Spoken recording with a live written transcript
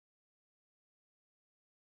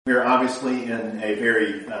We are obviously in a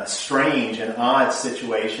very strange and odd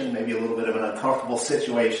situation, maybe a little bit of an uncomfortable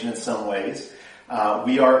situation in some ways.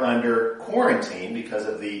 We are under quarantine because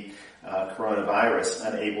of the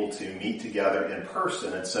coronavirus, unable to meet together in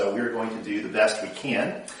person, and so we're going to do the best we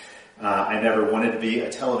can. I never wanted to be a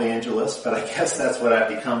televangelist, but I guess that's what I've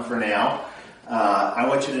become for now. I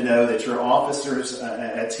want you to know that your officers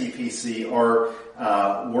at TPC are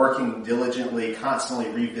working diligently, constantly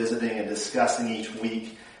revisiting and discussing each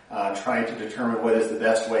week, trying to determine what is the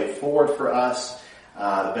best way forward for us,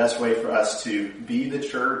 the best way for us to be the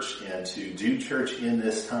church and to do church in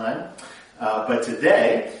this time. But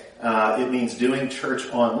today, it means doing church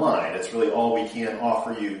online. It's really all we can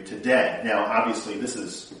offer you today. Now, obviously, this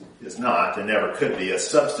is not and never could be a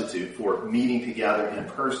substitute for meeting together in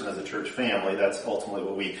person as a church family. That's ultimately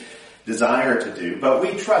what we desire to do. But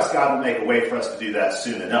we trust God will make a way for us to do that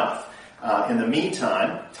soon enough. In the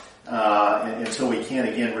meantime, until we can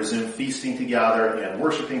again resume feasting together and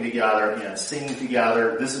worshiping together and singing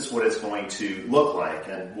together, this is what it's going to look like.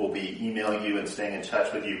 And we'll be emailing you and staying in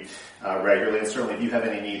touch with you regularly. And certainly if you have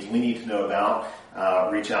any needs we need to know about,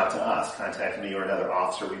 reach out to us. Contact me or another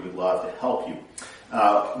officer. We would love to help you.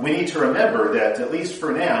 We need to remember that, at least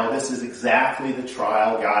for now, this is exactly the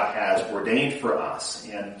trial God has ordained for us.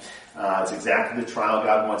 And it's exactly the trial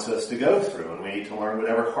God wants us to go through. And we need to learn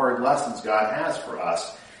whatever hard lessons God has for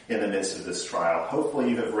us in the midst of this trial. Hopefully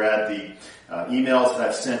you have read the emails that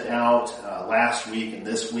I've sent out last week and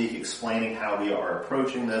this week explaining how we are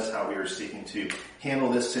approaching this, how we are seeking to handle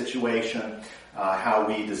this situation, how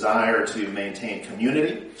we desire to maintain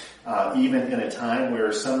community, even in a time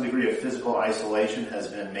where some degree of physical isolation has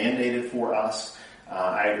been mandated for us.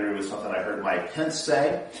 I agree with something I heard Mike Pence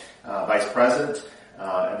say, Vice President,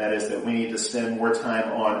 and that is that we need to spend more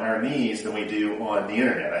time on our knees than we do on the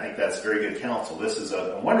internet. I think that's very good counsel. This is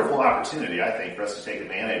a wonderful opportunity, I think, for us to take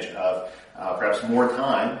advantage of perhaps more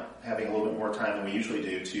time, having a little bit more time than we usually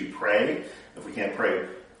do to pray. If we can't pray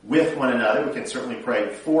with one another, we can certainly pray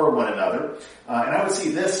for one another. And I would see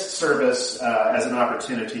this service as an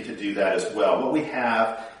opportunity to do that as well. What we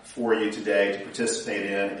have for you today to participate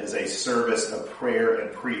in is a service of prayer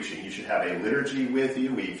and preaching. You should have a liturgy with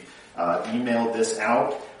you. We've emailed this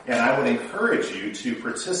out, and I would encourage you to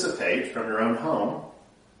participate from your own home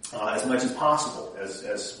as much as possible.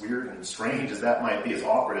 As weird and strange as that might be, as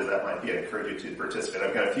awkward as that might be, I encourage you to participate.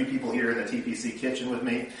 I've got a few people here in the TPC kitchen with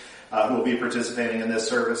me who will be participating in this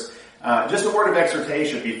service. Just a word of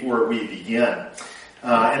exhortation before we begin.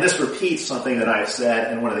 And this repeats something that I've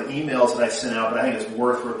said in one of the emails that I sent out, but I think it's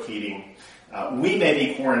worth repeating. We may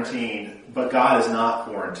be quarantined, but God is not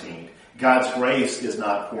quarantined. God's grace is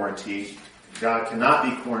not quarantined. God cannot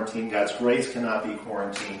be quarantined. God's grace cannot be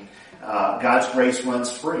quarantined. God's grace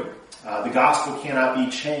runs free. The gospel cannot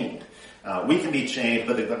be chained. We can be chained,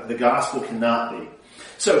 but the gospel cannot be.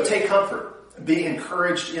 So take comfort. Be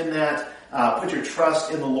encouraged in that. Put your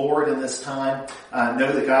trust in the Lord in this time.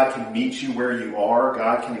 Know that God can meet you where you are.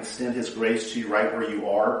 God can extend His grace to you right where you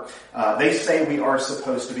are. They say we are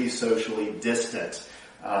supposed to be socially distant.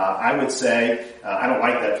 I would say, I don't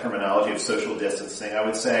like that terminology of social distancing. I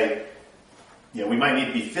would say, we might need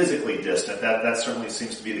to be physically distant. That certainly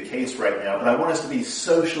seems to be the case right now. But I want us to be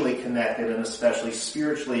socially connected and especially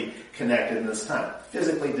spiritually connected in this time.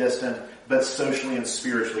 Physically distant, but socially and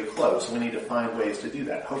spiritually close. We need to find ways to do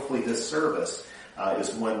that. Hopefully this service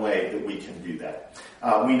is one way that we can do that.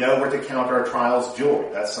 We know we're to count our trials joy.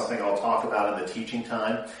 That's something I'll talk about in the teaching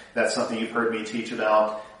time. That's something you've heard me teach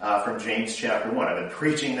about from James chapter 1. I've been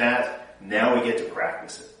preaching that. Now we get to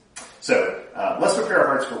practice it. So let's prepare our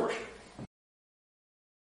hearts for worship.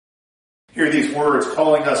 Hear these words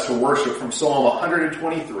calling us to worship from Psalm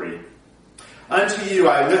 123. Unto you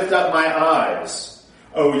I lift up my eyes,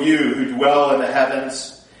 O you who dwell in the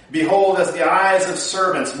heavens. Behold, as the eyes of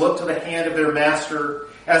servants look to the hand of their master,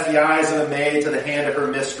 as the eyes of a maid to the hand of her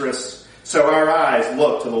mistress, so our eyes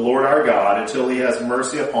look to the Lord our God until He has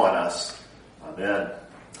mercy upon us. Amen.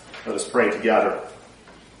 Let us pray together.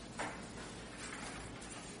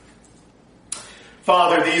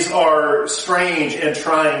 Father, these are strange and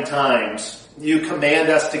trying times. You command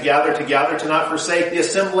us to gather together, to not forsake the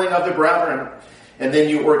assembling of the brethren, and then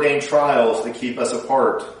you ordain trials to keep us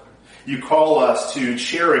apart. You call us to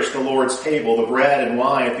cherish the Lord's table, the bread and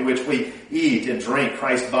wine through which we eat and drink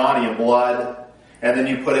Christ's body and blood, and then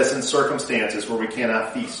you put us in circumstances where we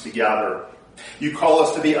cannot feast together. You call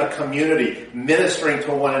us to be a community, ministering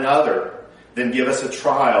to one another, then give us a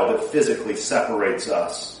trial that physically separates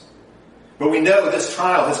us. But we know this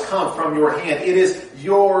trial has come from your hand. It is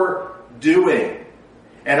your doing.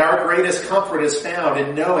 And our greatest comfort is found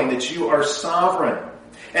in knowing that you are sovereign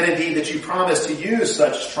and indeed that you promise to use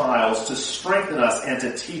such trials to strengthen us and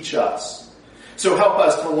to teach us. So help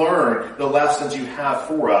us to learn the lessons you have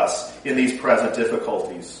for us in these present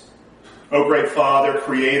difficulties. O great Father,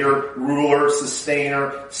 Creator, Ruler,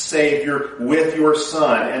 Sustainer, Savior, with your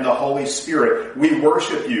Son and the Holy Spirit, we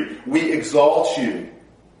worship you, we exalt you.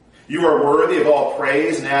 You are worthy of all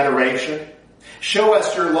praise and adoration. Show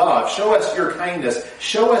us your love, show us your kindness,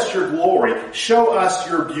 show us your glory, show us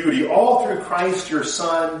your beauty, all through Christ your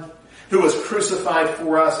Son, who was crucified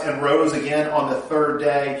for us and rose again on the third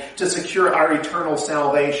day to secure our eternal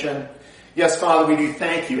salvation. Yes, Father, we do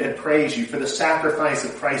thank you and praise you for the sacrifice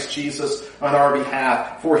of Christ Jesus on our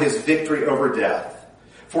behalf, for his victory over death.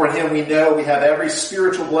 For in him we know we have every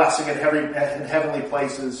spiritual blessing in heavenly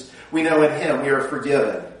places. We know in him we are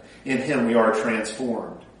forgiven. In him we are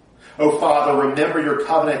transformed. O Father, remember your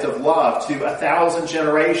covenant of love to 1,000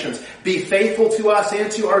 generations. Be faithful to us and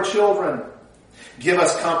to our children. Give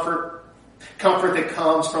us comfort that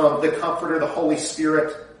comes from the Comforter, the Holy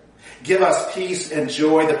Spirit. Give us peace and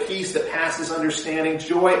joy, the peace that passes understanding,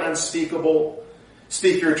 joy unspeakable.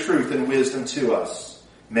 Speak your truth and wisdom to us.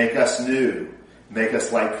 Make us new. Make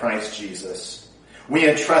us like Christ Jesus. We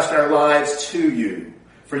entrust our lives to you,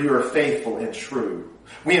 for you are faithful and true.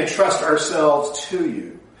 We entrust ourselves to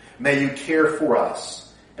you. May you care for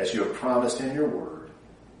us as you have promised in your word.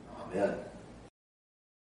 Amen.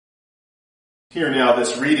 Hear now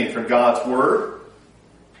this reading from God's word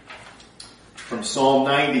from Psalm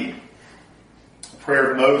 90, a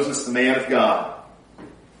prayer of Moses, the man of God.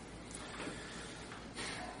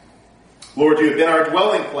 Lord, you have been our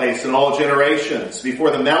dwelling place in all generations,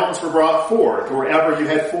 before the mountains were brought forth, or ever you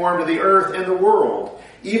had formed the earth and the world.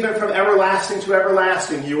 Even from everlasting to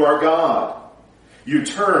everlasting, you are God. You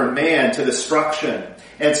turn man to destruction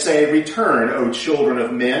and say, return, O children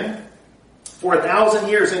of men. For 1,000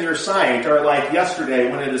 years in your sight are like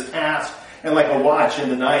yesterday when it is past, and like a watch in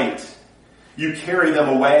the night. You carry them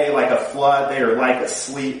away like a flood. They are like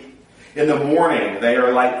asleep. In the morning they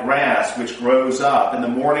are like grass which grows up. In the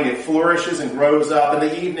morning it flourishes and grows up. In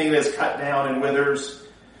the evening it is cut down and withers.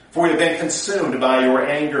 For we have been consumed by your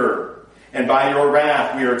anger, and by your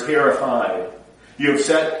wrath we are terrified. You have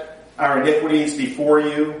set our iniquities before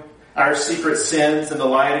you, our secret sins in the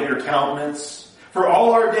light of your countenance. For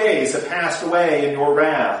all our days have passed away in your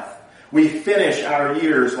wrath. We finish our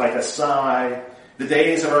years like a sigh. The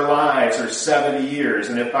days of our lives are 70 years,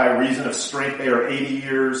 and if by reason of strength they are 80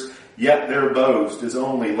 years, yet their boast is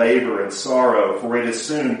only labor and sorrow, for it is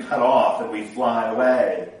soon cut off and we fly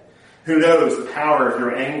away. Who knows the power of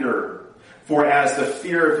your anger? For as the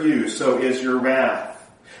fear of you, so is your wrath.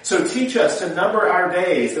 So teach us to number our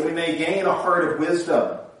days, that we may gain a heart of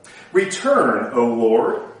wisdom. Return, O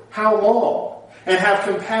Lord, how long? And have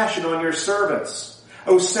compassion on your servants.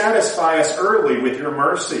 O satisfy us early with your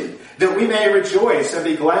mercy, that we may rejoice and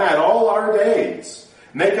be glad all our days.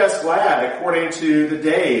 Make us glad according to the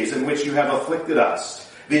days in which you have afflicted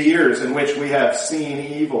us, the years in which we have seen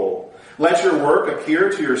evil. Let your work appear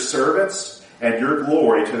to your servants, and your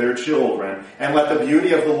glory to their children. And let the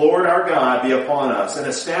beauty of the Lord our God be upon us, and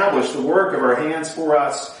establish the work of our hands for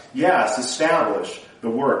us. Yes, establish the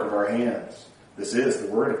work of our hands. This is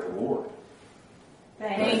the word of the Lord.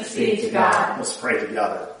 Thanks be to God. Let's pray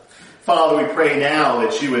together. Father, we pray now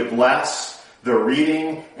that you would bless the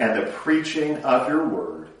reading and the preaching of your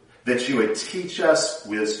word, that you would teach us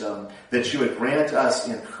wisdom, that you would grant us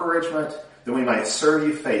encouragement, that we might serve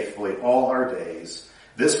you faithfully all our days.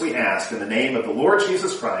 This we ask in the name of the Lord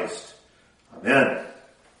Jesus Christ. Amen.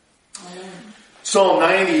 Amen. Psalm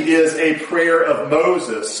 90 is a prayer of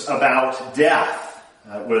Moses about death.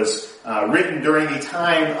 It was written during the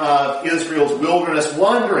time of Israel's wilderness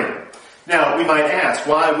wandering. Now, we might ask,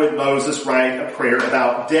 why would Moses write a prayer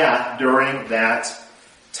about death during that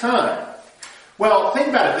time? Well, think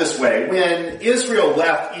about it this way. When Israel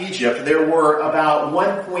left Egypt, there were about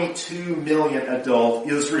 1.2 million adult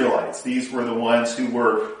Israelites. These were the ones who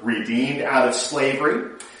were redeemed out of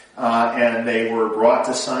slavery, and they were brought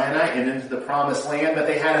to Sinai and into the Promised Land, but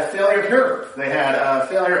they had a failure here. They had a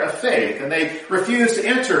failure of faith, and they refused to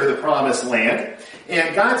enter the Promised Land.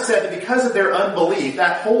 And God said that because of their unbelief,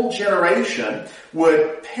 that whole generation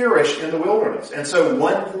would perish in the wilderness. And so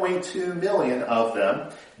 1.2 million of them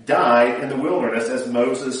died in the wilderness as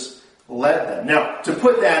Moses led them. Now, to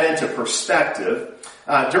put that into perspective,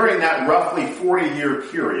 during that roughly 40-year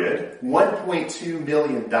period, 1.2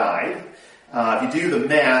 million died. If you do the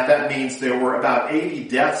math, that means there were about 80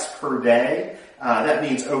 deaths per day. That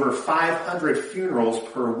means over 500 funerals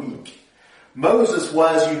per week. Moses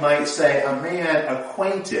was, you might say, a man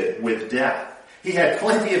acquainted with death. He had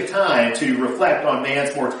plenty of time to reflect on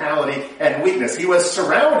man's mortality and weakness. He was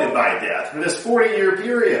surrounded by death for this 40-year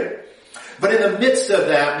period. But in the midst of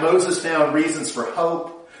that, Moses found reasons for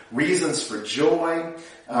hope, reasons for joy,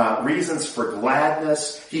 reasons for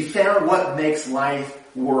gladness. He found what makes life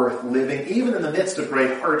worth living, even in the midst of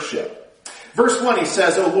great hardship. Verse 1, he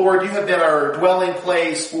says, "O Lord, you have been our dwelling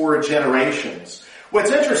place for generations."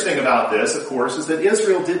 What's interesting about this, of course, is that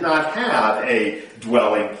Israel did not have a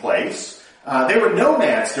dwelling place. They were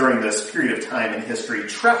nomads during this period of time in history,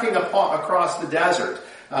 trekking across the desert,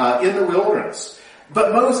 in the wilderness.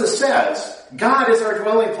 But Moses says, God is our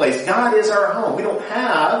dwelling place. God is our home. We don't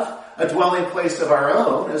have a dwelling place of our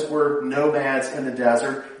own as we're nomads in the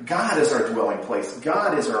desert. God is our dwelling place.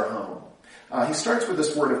 God is our home. He starts with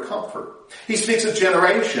this word of comfort. He speaks of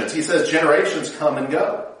generations. He says generations come and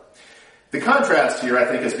go. The contrast here, I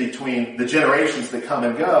think, is between the generations that come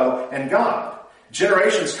and go and God.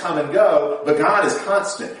 Generations come and go, but God is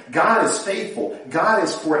constant. God is faithful. God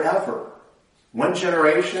is forever. One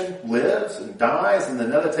generation lives and dies and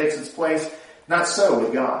another takes its place. Not so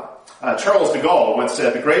with God. Charles de Gaulle once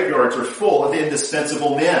said, "The graveyards are full of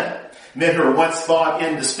indispensable men." Men who were once thought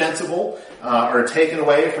indispensable are taken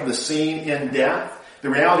away from the scene in death. The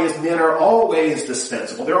reality is men are always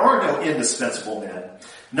dispensable. There are no indispensable men.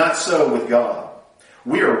 Not so with God.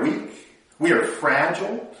 We are weak. We are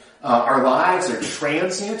fragile. Our lives are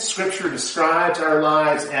transient. Scripture describes our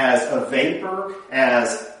lives as a vapor,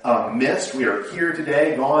 as a mist. We are here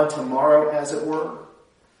today, gone tomorrow, as it were.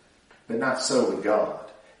 But not so with God.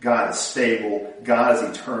 God is stable. God is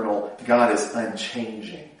eternal. God is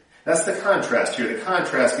unchanging. That's the contrast here, the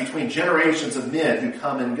contrast between generations of men who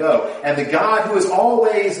come and go, and the God who is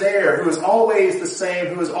always there, who is always the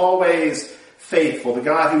same, who is always faithful, the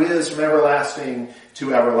God who is from everlasting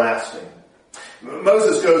to everlasting.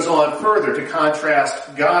 Moses goes on further to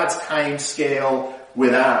contrast God's time scale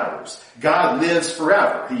with ours. God lives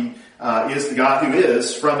forever. He is the God who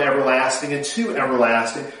is from everlasting and to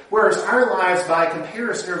everlasting, whereas our lives by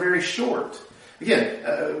comparison are very short.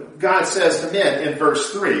 Again, God says to men in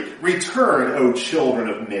verse 3, "Return, O children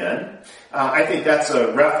of men." I think that's a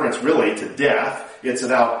reference really to death. It's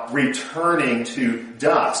about returning to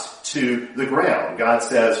dust, to the ground. God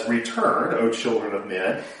says, "Return, O children of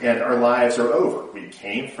men," and our lives are over. We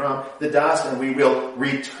came from the dust and we will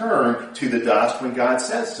return to the dust when God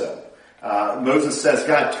says so. Moses says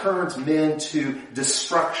God turns men to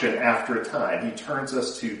destruction after a time. He turns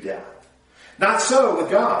us to death. Not so with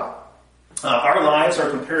God. Our lives are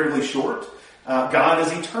comparatively short. God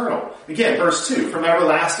is eternal. Again, verse 2, "From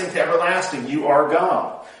everlasting to everlasting, you are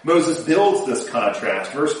God." Moses builds this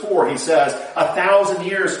contrast. Verse 4, he says, 1,000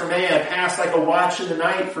 years for man pass like a watch in the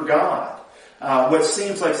night for God. What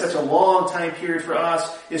seems like such a long time period for us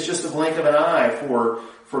is just a blink of an eye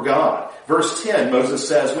for God. Verse 10, Moses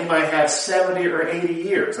says, we might have 70 or 80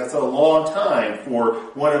 years. That's a long time for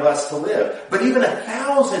one of us to live. But even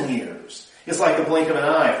 1,000 years is like a blink of an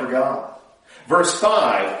eye for God. Verse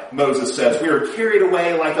 5, Moses says, we are carried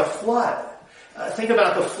away like a flood. Think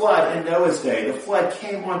about the flood in Noah's day. The flood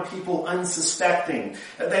came on people unsuspecting.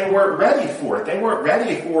 They weren't ready for it. They weren't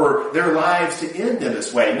ready for their lives to end in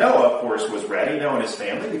this way. Noah, of course, was ready, Noah and his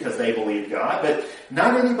family, because they believed God, but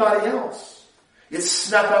not anybody else. It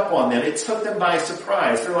snuck up on them. It took them by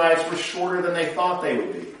surprise. Their lives were shorter than they thought they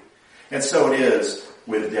would be. And so it is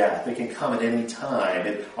with death. It can come at any time.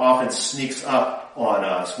 It often sneaks up on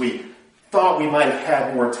us. We thought we might have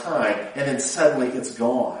had more time, and then suddenly it's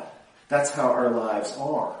gone. That's how our lives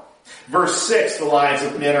are. Verse 6, the lives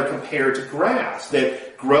of men are compared to grass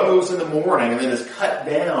that grows in the morning and then is cut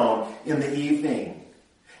down in the evening.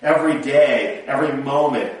 Every day, every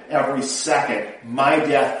moment, every second, my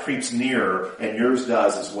death creeps nearer and yours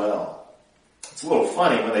does as well. It's a little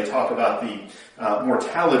funny when they talk about the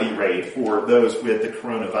mortality rate for those with the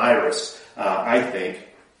coronavirus, I think.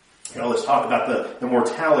 Let's talk about the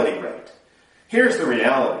mortality rate. Here's the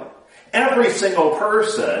reality. Every single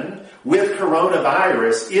person with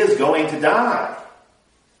coronavirus is going to die.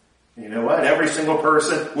 You know what? Every single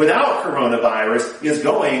person without coronavirus is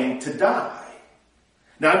going to die.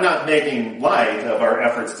 Now, I'm not making light of our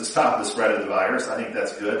efforts to stop the spread of the virus. I think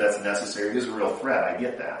that's good. That's necessary. It is a real threat. I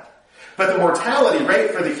get that. But the mortality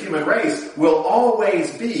rate for the human race will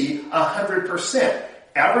always be 100%.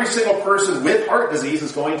 Every single person with heart disease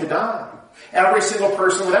is going to die. Every single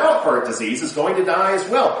person without heart disease is going to die as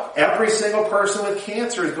well. Every single person with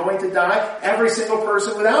cancer is going to die. Every single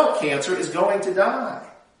person without cancer is going to die.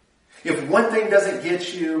 If one thing doesn't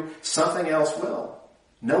get you, something else will.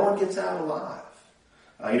 No one gets out alive.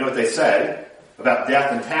 You know what they say about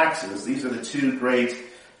death and taxes? These are the two great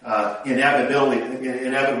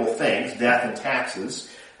inevitable things, death and taxes.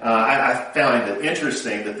 I found it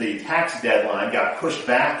interesting that the tax deadline got pushed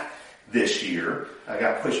back this year.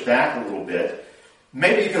 Got pushed back a little bit.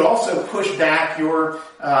 Maybe you could also push back your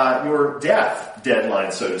death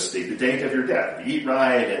deadline, so to speak, the date of your death. If you eat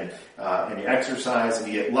right and you exercise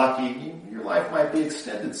and you get lucky, your life might be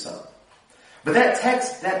extended some. But that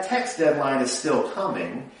text deadline is still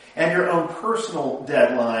coming, and your own personal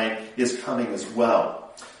deadline is coming as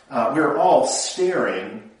well. We're all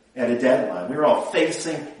staring at a deadline. We're all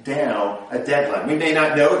facing down a deadline. We may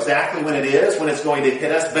not know exactly when it is, when it's going to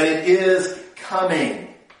hit us, but it is coming.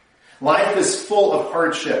 Life is full of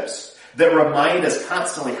hardships that remind us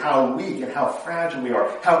constantly how weak and how fragile we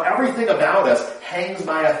are, how everything about us hangs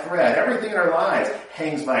by a thread. Everything in our lives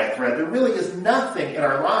hangs by a thread. There really is nothing in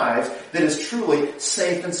our lives that is truly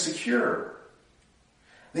safe and secure.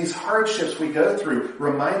 These hardships we go through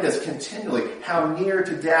remind us continually how near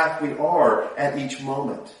to death we are at each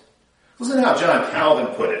moment. Listen to how John Calvin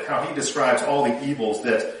put it, how he describes all the evils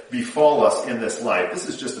that befall us in this life. This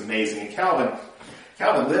is just amazing. And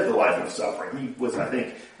Calvin lived a life of suffering. He was, I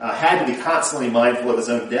think, had to be constantly mindful of his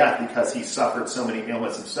own death because he suffered so many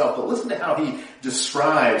ailments himself. But listen to how he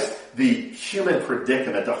describes the human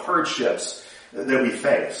predicament, the hardships that we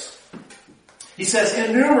face. He says,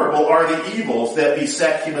 "Innumerable are the evils that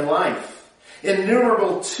beset human life.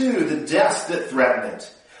 Innumerable, too, the deaths that threaten it.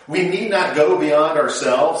 We need not go beyond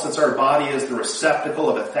ourselves, since our body is the receptacle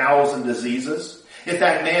of 1,000 diseases. In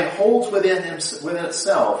fact, man holds within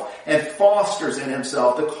itself and fosters in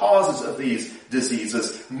himself the causes of these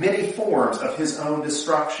diseases, many forms of his own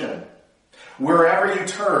destruction. Wherever you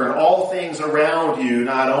turn, all things around you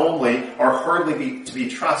not only are hardly to be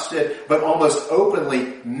trusted, but almost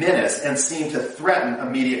openly menace and seem to threaten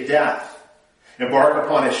immediate death. Embark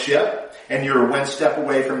upon a ship, and you're one step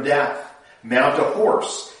away from death. Mount a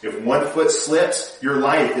horse. If one foot slips, your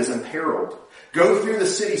life is imperiled. Go through the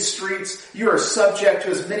city streets. You are subject to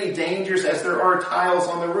as many dangers as there are tiles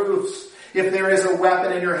on the roofs. If there is a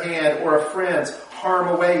weapon in your hand or a friend's, harm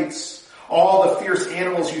awaits. All the fierce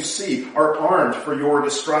animals you see are armed for your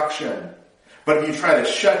destruction. But if you try to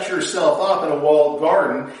shut yourself up in a walled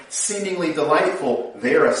garden, seemingly delightful,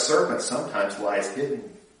 there a serpent sometimes lies hidden.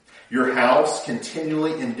 Your house,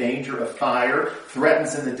 continually in danger of fire,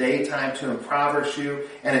 threatens in the daytime to impoverish you,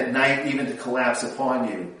 and at night even to collapse upon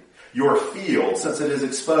you. Your field, since it is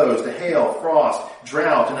exposed to hail, frost,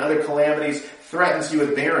 drought, and other calamities, threatens you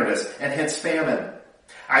with barrenness and hence famine.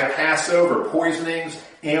 I pass over poisonings,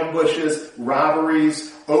 ambushes,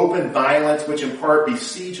 robberies, open violence, which in part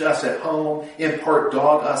besiege us at home, in part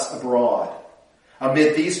dog us abroad.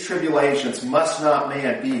 Amid these tribulations must not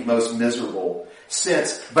man be most miserable,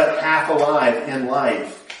 since but half alive in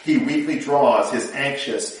life, he weakly draws his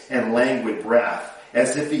anxious and languid breath,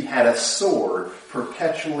 as if he had a sword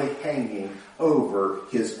perpetually hanging over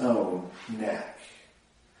his own neck.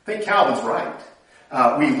 I think Calvin's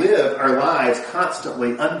right. We live our lives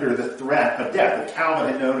constantly under the threat of death. If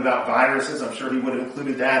Calvin had known about viruses, I'm sure he would have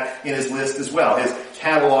included that in his list as well, his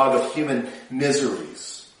catalog of human miseries.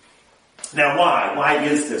 Now why? Why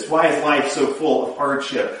is this? Why is life so full of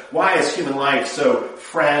hardship? Why is human life so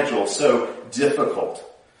fragile, so difficult?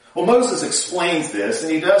 Well, Moses explains this,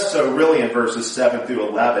 and he does so really in verses 7 through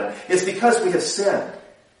 11. It's because we have sinned.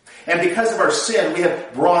 And because of our sin, we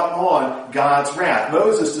have brought on God's wrath.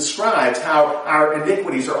 Moses describes how our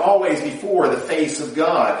iniquities are always before the face of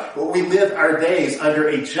God. We live our days under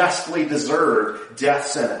a justly deserved death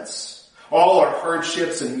sentence. All our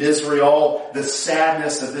hardships and misery, all the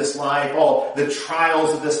sadness of this life, all the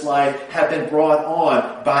trials of this life have been brought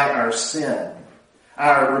on by our sin.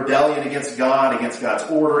 Our rebellion against God, against God's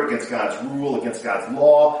order, against God's rule, against God's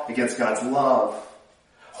law, against God's love.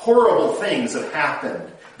 Horrible things have happened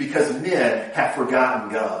because men have forgotten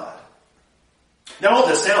God. Now all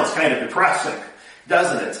this sounds kind of depressing,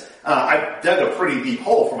 doesn't it? I've dug a pretty deep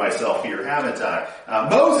hole for myself here, haven't I?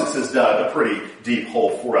 Moses has dug a pretty deep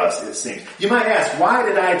hole for us, it seems. You might ask, why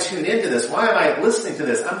did I tune into this? Why am I listening to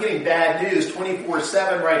this? I'm getting bad news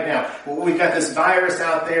 24/7 right now. Well, we've got this virus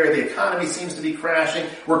out there. The economy seems to be crashing.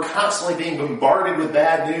 We're constantly being bombarded with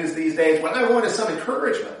bad news these days. What I want is some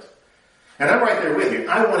encouragement. And I'm right there with you.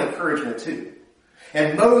 I want encouragement too.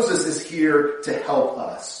 And Moses is here to help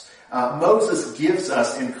us. Moses gives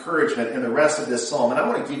us encouragement in the rest of this psalm, and I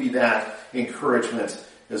want to give you that encouragement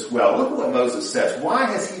as well. Look at what Moses says. Why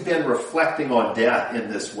has he been reflecting on death in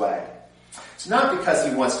this way? It's not because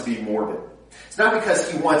he wants to be morbid. It's not because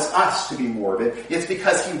he wants us to be morbid. It's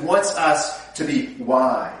because he wants us to be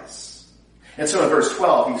wise. And so in verse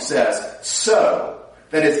 12 he says, "So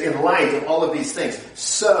That is, in light of all of these things,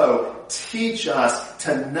 so teach us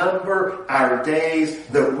to number our days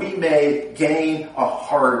that we may gain a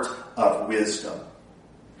heart of wisdom.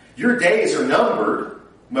 Your days are numbered,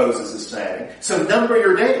 Moses is saying, so number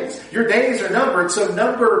your days. Your days are numbered, so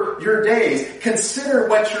number your days. Consider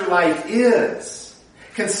what your life is.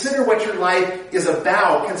 Consider what your life is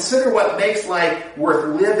about. Consider what makes life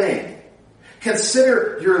worth living.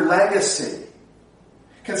 Consider your legacy.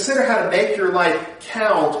 Consider how to make your life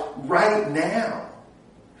count right now.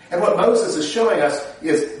 And what Moses is showing us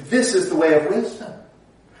is this is the way of wisdom.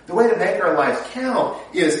 The way to make our lives count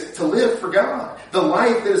is to live for God. The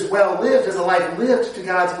life that is well lived is a life lived to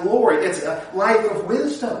God's glory. It's a life of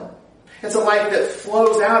wisdom. It's a life that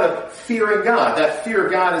flows out of fearing God. That fear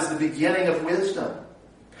of God is the beginning of wisdom.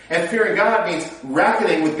 And fearing God means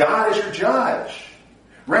reckoning with God as your judge.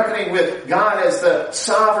 Reckoning with God as the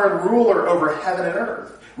sovereign ruler over heaven and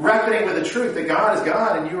earth. Reckoning with the truth that God is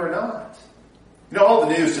God and you are not. You know, all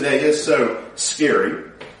the news today is so scary.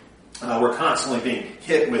 We're constantly being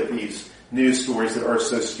hit with these news stories that are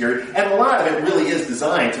so scary. And a lot of it really is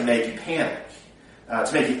designed to make you panic. To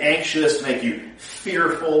make you anxious, to make you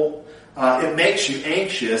fearful. It makes you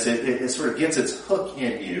anxious. It sort of gets its hook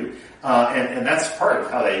in you. And that's part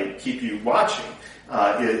of how they keep you watching.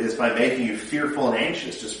 Is by making you fearful and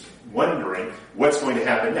anxious, just wondering what's going to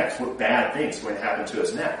happen next, what bad things are going to happen to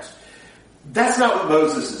us next. That's not what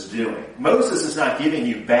Moses is doing. Moses is not giving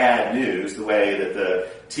you bad news the way that the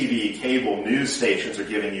TV cable news stations are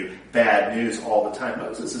giving you bad news all the time.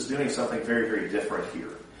 Moses is doing something very, very different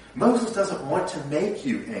here. Moses doesn't want to make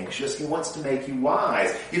you anxious. He wants to make you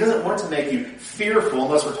wise. He doesn't want to make you fearful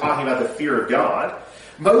unless we're talking about the fear of God.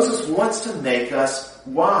 Moses wants to make us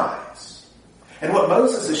wise. And what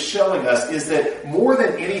Moses is showing us is that more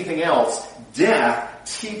than anything else,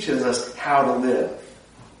 death teaches us how to live.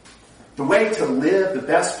 The way to live the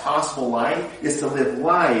best possible life is to live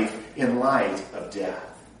life in light of death.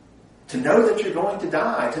 To know that you're going to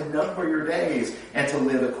die, to number your days, and to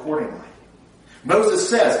live accordingly. Moses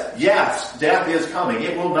says, yes, death is coming.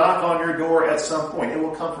 It will knock on your door at some point. It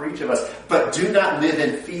will come for each of us. But do not live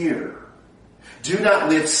in fear. Do not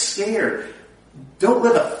live scared. Don't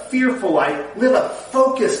live a fearful life. Live a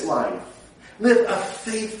focused life. Live a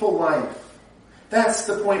faithful life. That's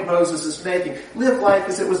the point Moses is making. Live life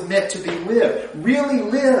as it was meant to be lived. Really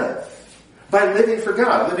live by living for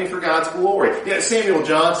God, living for God's glory. You know, Samuel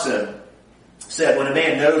Johnson said, when a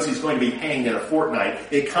man knows he's going to be hanged in a fortnight,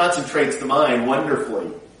 it concentrates the mind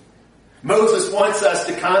wonderfully. Moses wants us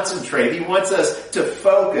to concentrate. He wants us to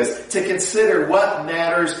focus, to consider what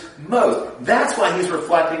matters most. That's why he's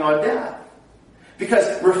reflecting on death.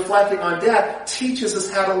 Because reflecting on death teaches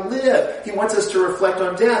us how to live. He wants us to reflect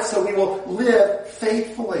on death so we will live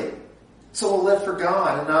faithfully. So we'll live for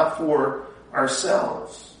God and not for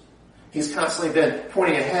ourselves. He's constantly been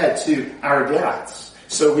pointing ahead to our deaths.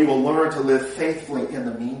 So we will learn to live faithfully in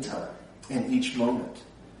the meantime, in each moment.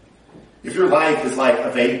 If your life is like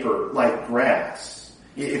a vapor, like grass,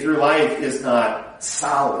 if your life is not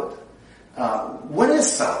solid, what is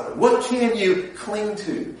solid? What can you cling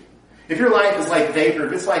to? If your life is like vapor,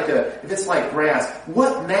 if it's like grass,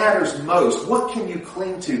 what matters most? What can you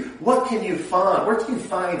cling to? What can you find? Where can you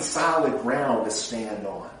find solid ground to stand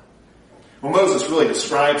on? Well, Moses really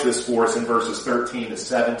describes this for us in verses 13 to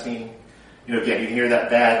 17. You know, again, you hear that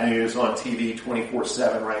bad news on TV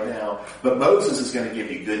 24/7 right now. But Moses is going to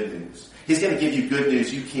give you good news. He's going to give you good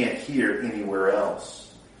news you can't hear anywhere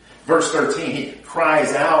else. Verse 13, he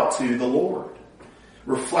cries out to the Lord.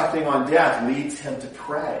 Reflecting on death leads him to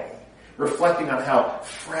pray. Reflecting on how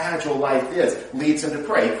fragile life is leads him to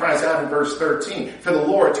pray. He cries out in verse 13 for the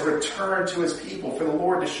Lord to return to his people, for the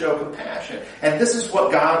Lord to show compassion. And this is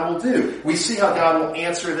what God will do. We see how God will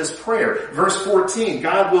answer this prayer. Verse 14,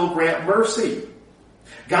 God will grant mercy.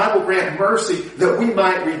 God will grant mercy that we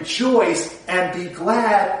might rejoice and be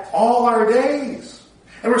glad all our days.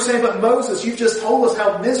 And we're saying, but Moses, you've just told us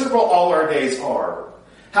how miserable all our days are.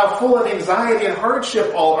 How full of anxiety and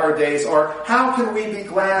hardship all our days are. How can we be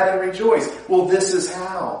glad and rejoice? Well, this is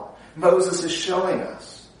how. Moses is showing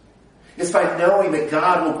us. It's by knowing that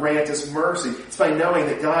God will grant us mercy. It's by knowing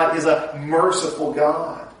that God is a merciful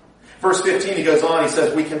God. Verse 15, he goes on, he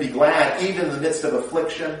says, we can be glad even in the midst of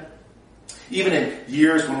affliction. Even in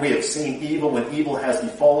years when we have seen evil, when evil has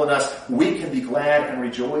befallen us, we can be glad and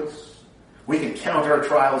rejoice. We can count our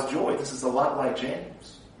trials joy. This is a lot like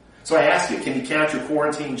James. So I ask you, can you count your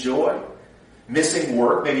quarantine joy? Missing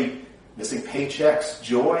work, maybe missing paychecks,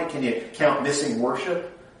 joy? Can you count missing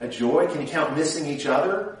worship a joy? Can you count missing each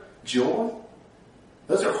other joy?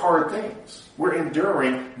 Those are hard things. We're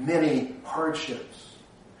enduring many hardships.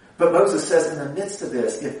 But Moses says in the midst of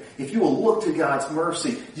this, if you will look to God's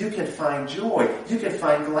mercy, you can find joy. You can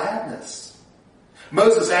find gladness.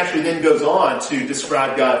 Moses actually then goes on to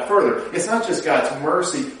describe God further. It's not just God's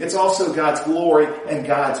mercy, it's also God's glory and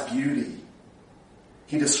God's beauty.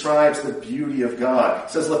 He describes the beauty of God.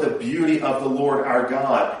 He says, let the beauty of the Lord our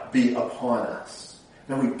God be upon us.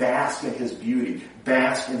 And we bask in His beauty,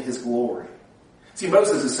 bask in His glory. See,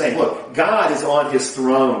 Moses is saying, look, God is on His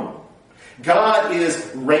throne. God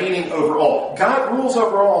is reigning over all. God rules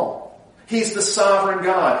over all. He's the sovereign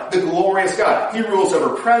God, the glorious God. He rules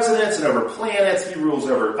over presidents and over planets. He rules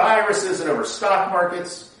over viruses and over stock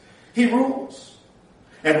markets. He rules.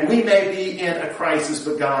 And we may be in a crisis,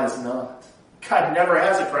 but God is not. God never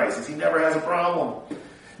has a crisis. He never has a problem.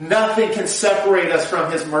 Nothing can separate us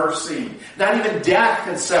from His mercy. Not even death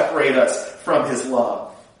can separate us from His love.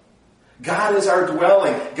 God is our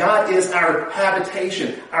dwelling. God is our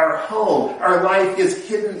habitation, our home. Our life is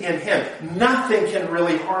hidden in Him. Nothing can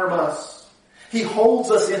really harm us. He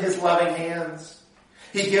holds us in His loving hands.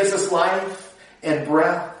 He gives us life and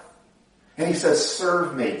breath. And He says,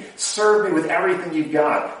 serve me. Serve me with everything you've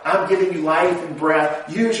got. I'm giving you life and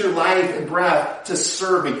breath. Use your life and breath to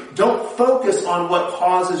serve me. Don't focus on what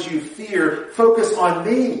causes you fear. Focus on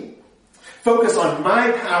me. Focus on my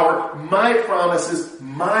power, my promises,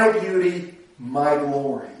 my beauty, my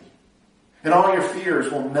glory. And all your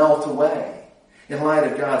fears will melt away in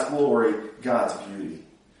light of God's glory, God's beauty.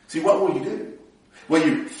 See, what will you do? Will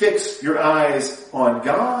you fix your eyes on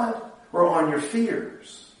God or on your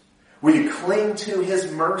fears? Will you cling to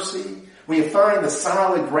His mercy? Will you find the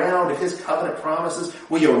solid ground of His covenant promises?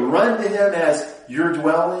 Will you run to Him as your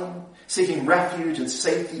dwelling, seeking refuge and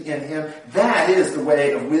safety in Him? That is the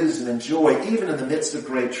way of wisdom and joy, even in the midst of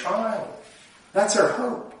great trial. That's our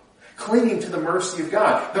hope. Clinging to the mercy of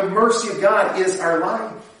God. The mercy of God is our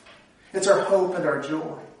life. It's our hope and our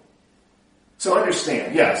joy. So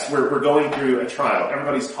understand, yes, we're going through a trial.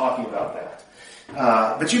 Everybody's talking about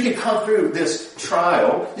that. But you can come through this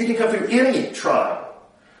trial, you can come through any trial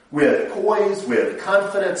with poise, with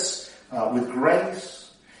confidence, with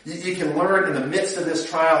grace. You can learn in the midst of this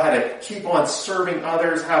trial how to keep on serving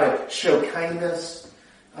others, how to show kindness,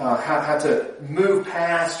 how to move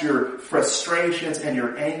past your frustrations and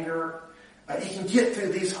your anger. You can get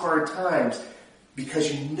through these hard times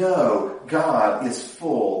because you know God is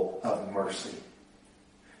full of mercy.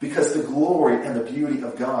 Because the glory and the beauty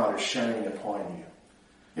of God are shining upon you.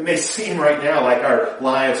 It may seem right now like our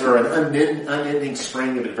lives are an unending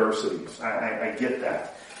string of adversities. I get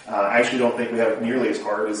that. I actually don't think we have it nearly as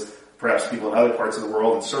hard as perhaps people in other parts of the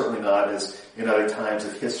world, and certainly not as in other times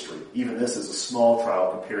of history. Even this is a small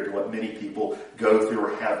trial compared to what many people go through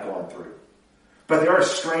or have gone through. But there are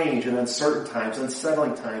strange and uncertain times,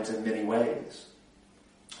 unsettling times in many ways.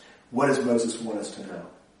 What does Moses want us to know?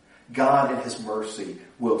 God in His mercy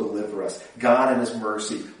will deliver us. God in His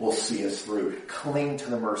mercy will see us through. Cling to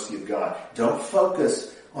the mercy of God. Don't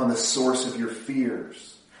focus on the source of your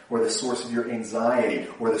fears or the source of your anxiety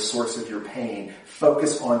or the source of your pain.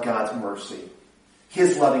 Focus on God's mercy,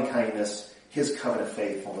 His loving kindness, His covenant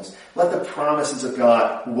faithfulness. Let the promises of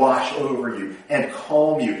God wash over you and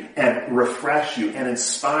calm you and refresh you and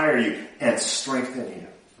inspire you and strengthen you.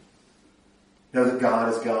 Know that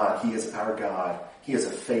God is God. He is our God. He is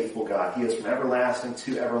a faithful God. He is from everlasting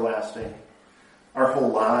to everlasting. Our whole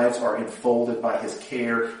lives are enfolded by His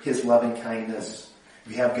care, His loving kindness.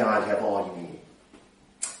 If you have God, you have all you need.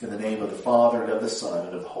 In the name of the Father, and of the Son,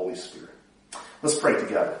 and of the Holy Spirit. Let's pray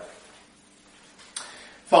together.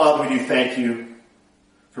 Father, we do thank You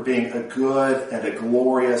for being a good and a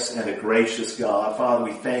glorious and a gracious God. Father,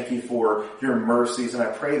 we thank You for Your mercies, and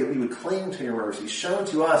I pray that we would cling to Your mercies, shown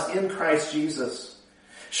to us in Christ Jesus,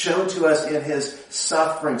 shown to us in His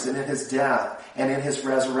sufferings and in His death and in His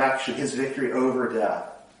resurrection, His victory over death.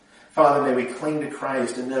 Father, may we cling to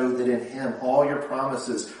Christ and know that in Him all Your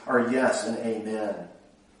promises are yes and amen.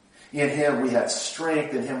 In Him we have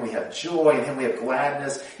strength, in Him we have joy, in Him we have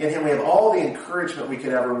gladness, in Him we have all the encouragement we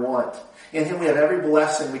could ever want. In Him we have every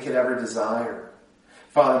blessing we could ever desire.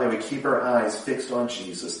 Father, may we keep our eyes fixed on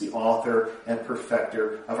Jesus, the author and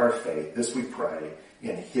perfecter of our faith. This we pray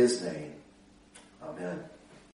in His name. Amen.